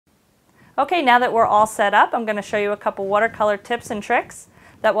Okay, now that we're all set up, I'm going to show you a couple watercolor tips and tricks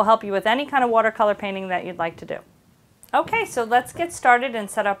that will help you with any kind of watercolor painting that you'd like to do. Okay, so let's get started and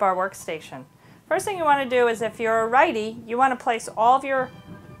set up our workstation. First thing you want to do is, if you're a righty, you want to place all of your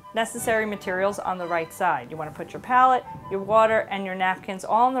necessary materials on the right side. You want to put your palette, your water, and your napkins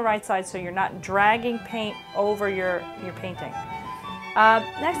all on the right side so you're not dragging paint over your painting.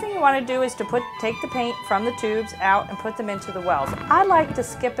 Next thing you want to do is to take the paint from the tubes out and put them into the wells. I like to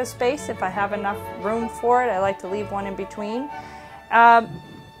skip a space if I have enough room for it. I like to leave one in between.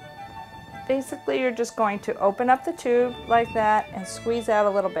 Basically, you're just going to open up the tube like that and squeeze out a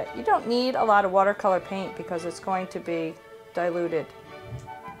little bit. You don't need a lot of watercolor paint because it's going to be diluted.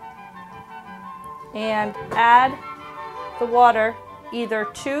 And add the water either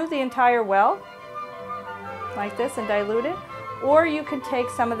to the entire well, like this, and dilute it, or you can take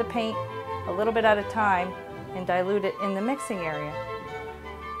some of the paint a little bit at a time and dilute it in the mixing area.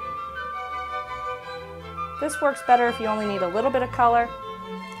 This works better if you only need a little bit of color,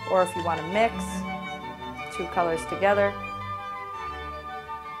 or if you want to mix two colors together.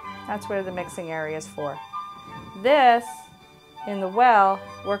 That's where the mixing area is for. This, in the well,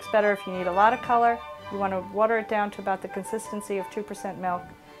 works better if you need a lot of color. You want to water it down to about the consistency of 2% milk.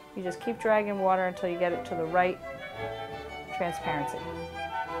 You just keep dragging water until you get it to the right transparency.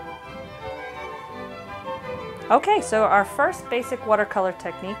 Okay, so our first basic watercolor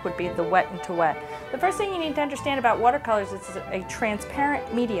technique would be the wet into wet. The first thing you need to understand about watercolors is it's a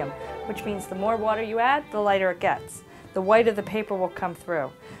transparent medium, which means the more water you add, the lighter it gets. The whiter the paper will come through.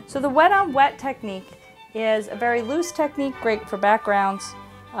 So the wet on wet technique is a very loose technique, great for backgrounds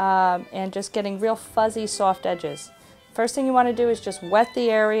and just getting real fuzzy, soft edges. First thing you want to do is just wet the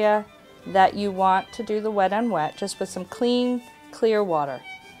area that you want to do the wet on wet, just with some clean, clear water.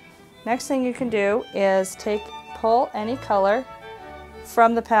 Next thing you can do is pull any color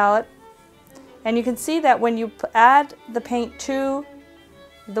from the palette, and you can see that when you add the paint to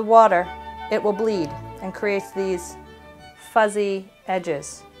the water, it will bleed and creates these fuzzy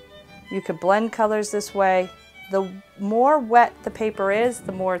edges. You could blend colors this way. The more wet the paper is,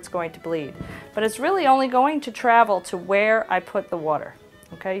 the more it's going to bleed. But it's really only going to travel to where I put the water.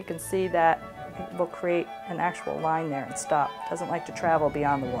 Okay, you can see that it will create an actual line there and stop. It doesn't like to travel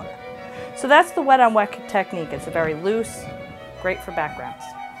beyond the water. So that's the wet on wet technique. It's a very loose, great for backgrounds.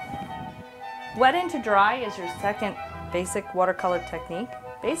 Wet into dry is your second basic watercolor technique.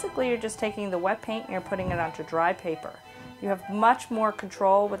 Basically, you're just taking the wet paint and you're putting it onto dry paper. You have much more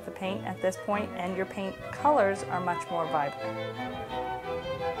control with the paint at this point, and your paint colors are much more vibrant.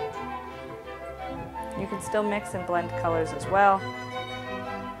 You can still mix and blend colors as well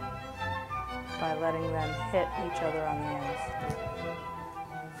by letting them hit each other on the ends.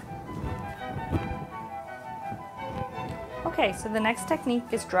 Okay, so the next technique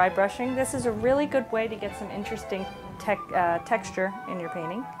is dry brushing. This is a really good way to get some interesting texture in your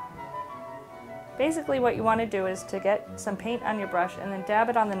painting. Basically, what you want to do is to get some paint on your brush and then dab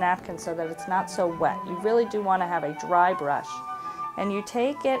it on the napkin so that it's not so wet. You really do want to have a dry brush. And you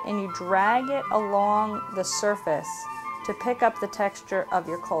take it and you drag it along the surface to pick up the texture of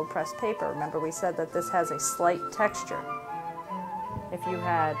your cold pressed paper. Remember, we said that this has a slight texture. If you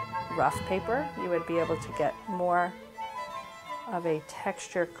had rough paper, you would be able to get more of a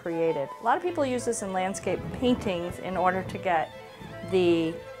texture created. A lot of people use this in landscape paintings in order to get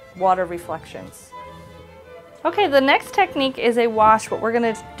the water reflections. Okay, the next technique is a wash. What we're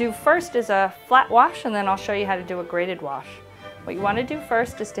going to do first is a flat wash, and then I'll show you how to do a graded wash. What you want to do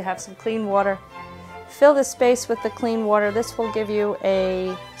first is to have some clean water. Fill the space with the clean water. This will give you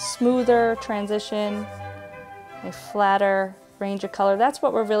a smoother transition, a flatter range of color. That's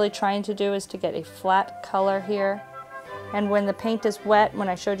what we're really trying to do, is to get a flat color here. And when the paint is wet, when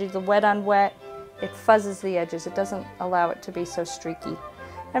I showed you the wet on wet, it fuzzes the edges. It doesn't allow it to be so streaky.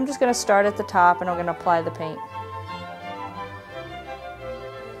 I'm just going to start at the top and I'm going to apply the paint.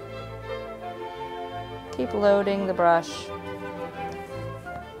 Keep loading the brush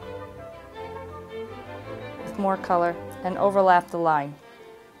with more color and overlap the line.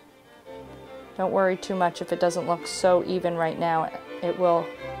 Don't worry too much if it doesn't look so even right now. It'll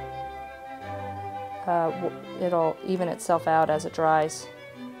even itself out as it dries.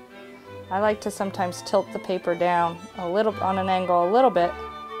 I like to sometimes tilt the paper down a little on an angle a little bit,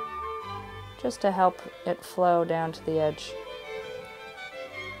 just to help it flow down to the edge.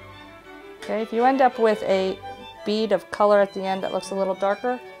 Okay, if you end up with a bead of color at the end that looks a little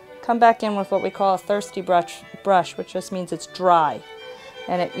darker, come back in with what we call a thirsty brush, which just means it's dry.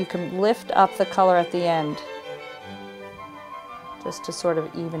 And you can lift up the color at the end just to sort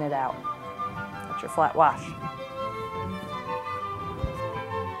of even it out. That's your flat wash.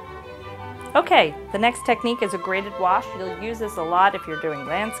 Okay, the next technique is a graded wash. You'll use this a lot if you're doing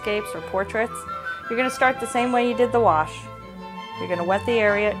landscapes or portraits. You're going to start the same way you did the wash. You're going to wet the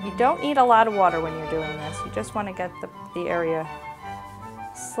area. You don't need a lot of water when you're doing this. You just want to get the area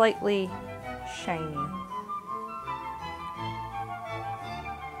slightly shiny.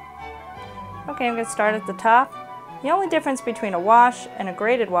 Okay, I'm going to start at the top. The only difference between a wash and a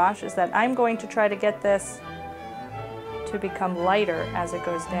graded wash is that I'm going to try to get this to become lighter as it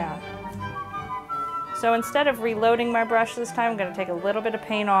goes down. So instead of reloading my brush this time, I'm going to take a little bit of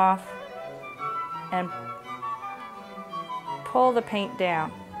paint off and pull the paint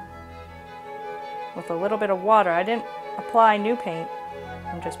down with a little bit of water. I didn't apply new paint.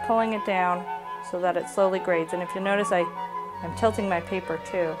 I'm just pulling it down so that it slowly grades. And if you notice, I'm tilting my paper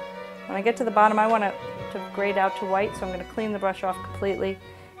too. When I get to the bottom, I want it to grade out to white, so I'm going to clean the brush off completely,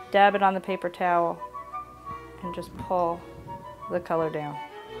 dab it on the paper towel, and just pull the color down.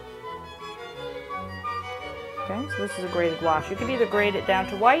 Okay, so this is a graded wash. You can either grade it down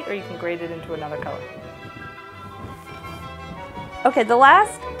to white or you can grade it into another color. Okay, the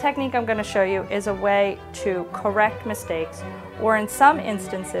last technique I'm going to show you is a way to correct mistakes, or in some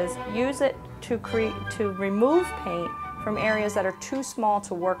instances, use it to remove paint from areas that are too small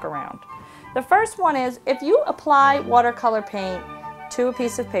to work around. The first one is, if you apply watercolor paint to a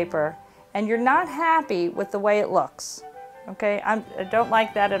piece of paper and you're not happy with the way it looks, okay, I don't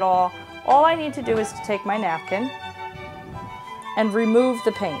like that at all I need to do is to take my napkin and remove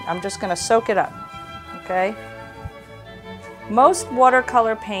the paint. I'm just going to soak it up, okay? Most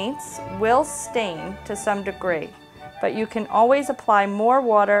watercolor paints will stain to some degree, but you can always apply more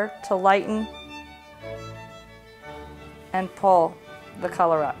water to lighten and pull the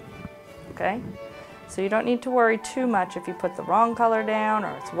color up, okay? So you don't need to worry too much if you put the wrong color down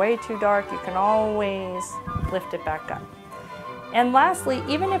or it's way too dark. You can always lift it back up. And lastly,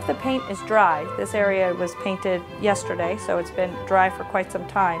 even if the paint is dry, this area was painted yesterday, so it's been dry for quite some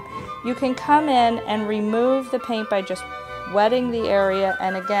time, you can come in and remove the paint by just wetting the area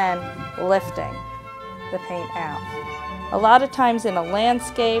and again lifting the paint out. A lot of times in a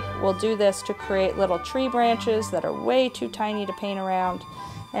landscape, we'll do this to create little tree branches that are way too tiny to paint around,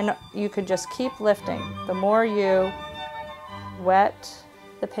 and you can just keep lifting. The more you wet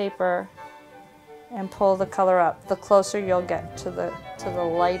the paper and pull the color up, the closer you'll get to the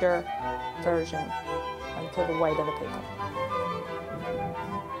lighter version and to the white of the paper.